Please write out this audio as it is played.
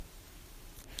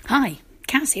Hi,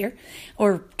 Cass here,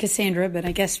 or Cassandra, but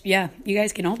I guess, you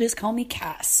guys can all just call me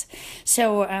Cass.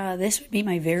 So this would be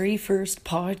my very first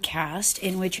podcast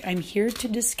in which I'm here to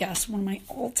discuss one of my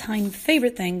all-time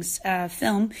favorite things,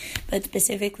 film, but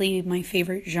specifically my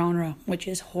favorite genre, which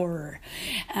is horror.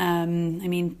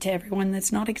 To everyone,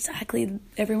 that's not exactly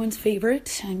everyone's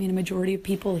favorite. A majority of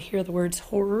people hear the words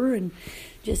horror and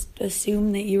just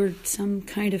assume that you're some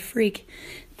kind of freak.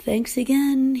 Thanks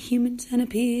again, human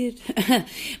centipede.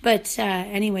 But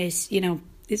anyways,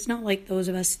 it's not like those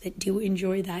of us that do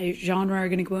enjoy that genre are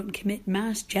going to go out and commit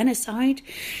mass genocide.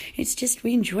 It's just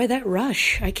we enjoy that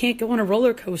rush. I can't go on a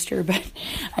roller coaster, but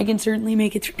I can certainly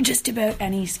make it through just about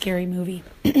any scary movie.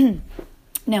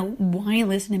 Now, why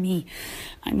listen to me?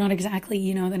 I'm not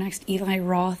exactly, the next Eli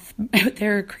Roth out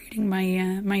there creating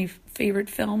my favorite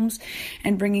films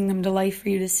and bringing them to life for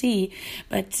you to see.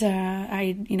 But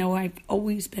I've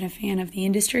always been a fan of the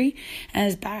industry.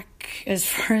 As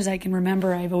far as I can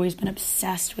remember, I've always been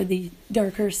obsessed with the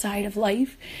darker side of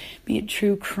life, be it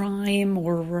true crime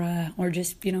or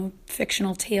just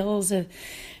fictional tales of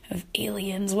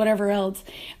aliens, whatever else.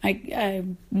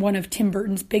 I'm one of Tim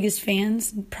Burton's biggest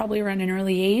fans, probably around an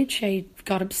early age. I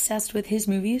got obsessed with his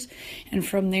movies, and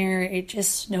from there it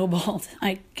just snowballed.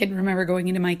 I can remember going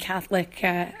into my Catholic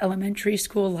elementary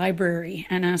school library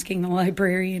and asking the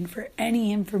librarian for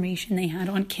any information they had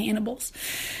on cannibals.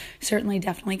 Certainly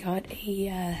definitely got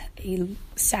a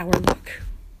sour look.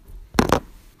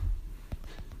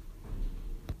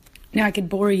 Now, I could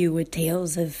bore you with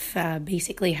tales of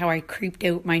basically how I creeped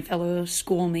out my fellow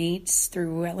schoolmates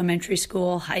through elementary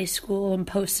school, high school, and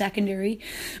post-secondary.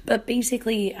 But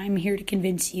basically, I'm here to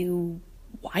convince you,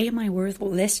 why am I worth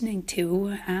listening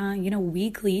to,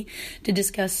 weekly to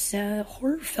discuss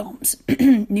horror films,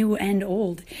 new and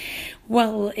old?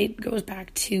 Well, it goes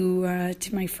back to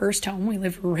my first home. We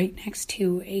lived right next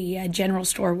to a general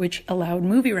store which allowed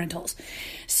movie rentals.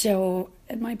 So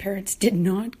my parents did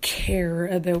not care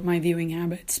about my viewing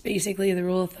habits. Basically, the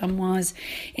rule of thumb was,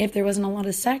 if there wasn't a lot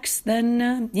of sex,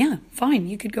 then fine,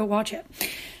 you could go watch it.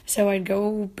 So I'd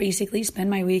go basically spend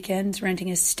my weekends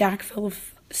renting a stack full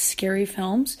of scary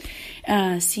films,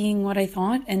 seeing what I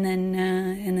thought, and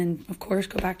then of course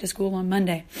go back to school on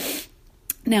Monday.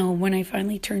 Now, when I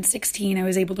finally turned 16, I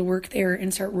was able to work there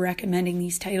and start recommending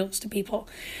these titles to people.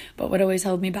 But what always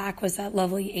held me back was that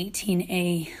lovely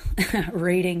 18A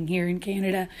rating here in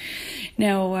Canada.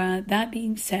 Now, that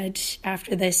being said,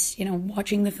 after this,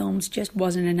 watching the films just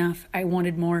wasn't enough. I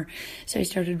wanted more. So I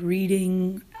started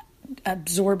reading,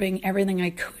 absorbing everything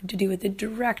I could to do with the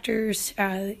directors.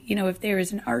 If there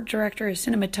is an art director, a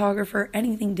cinematographer,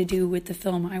 anything to do with the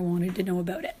film, I wanted to know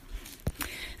about it.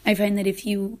 I find that if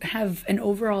you have an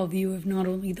overall view of not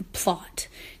only the plot,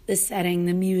 the setting,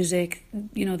 the music,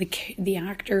 the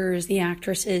actors, the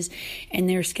actresses, and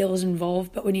their skills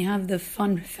involved, but when you have the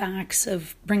fun facts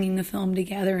of bringing the film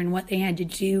together and what they had to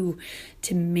do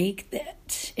to make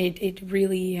that, it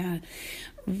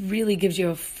really gives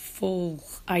you a full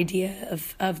idea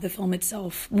of the film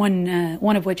itself. One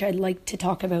of which I'd like to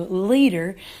talk about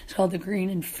later is called The Green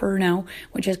Inferno,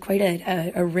 which has quite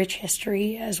a rich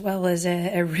history as well as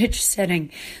a rich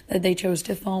setting that they chose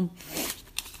to film.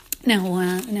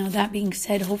 Now that being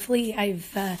said, hopefully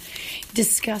I've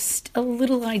discussed a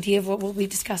little idea of what we'll be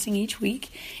discussing each week,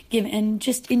 and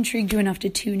just intrigued you enough to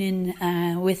tune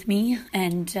in with me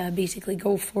and basically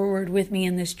go forward with me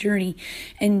in this journey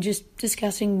and just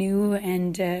discussing new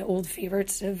and old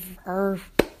favorites of our,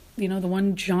 the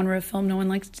one genre of film no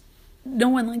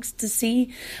one likes to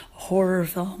see, horror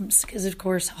films, because of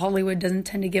course Hollywood doesn't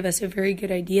tend to give us a very good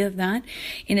idea of that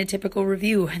in a typical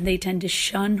review, and they tend to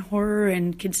shun horror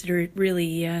and consider it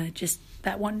really just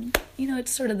that one,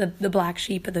 it's sort of the black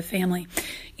sheep of the family.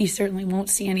 You certainly won't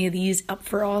see any of these up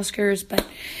for Oscars, but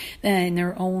in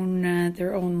their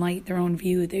own light, their own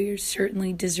view, they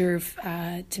certainly deserve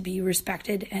to be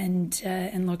respected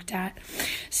and looked at.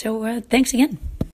 So thanks again.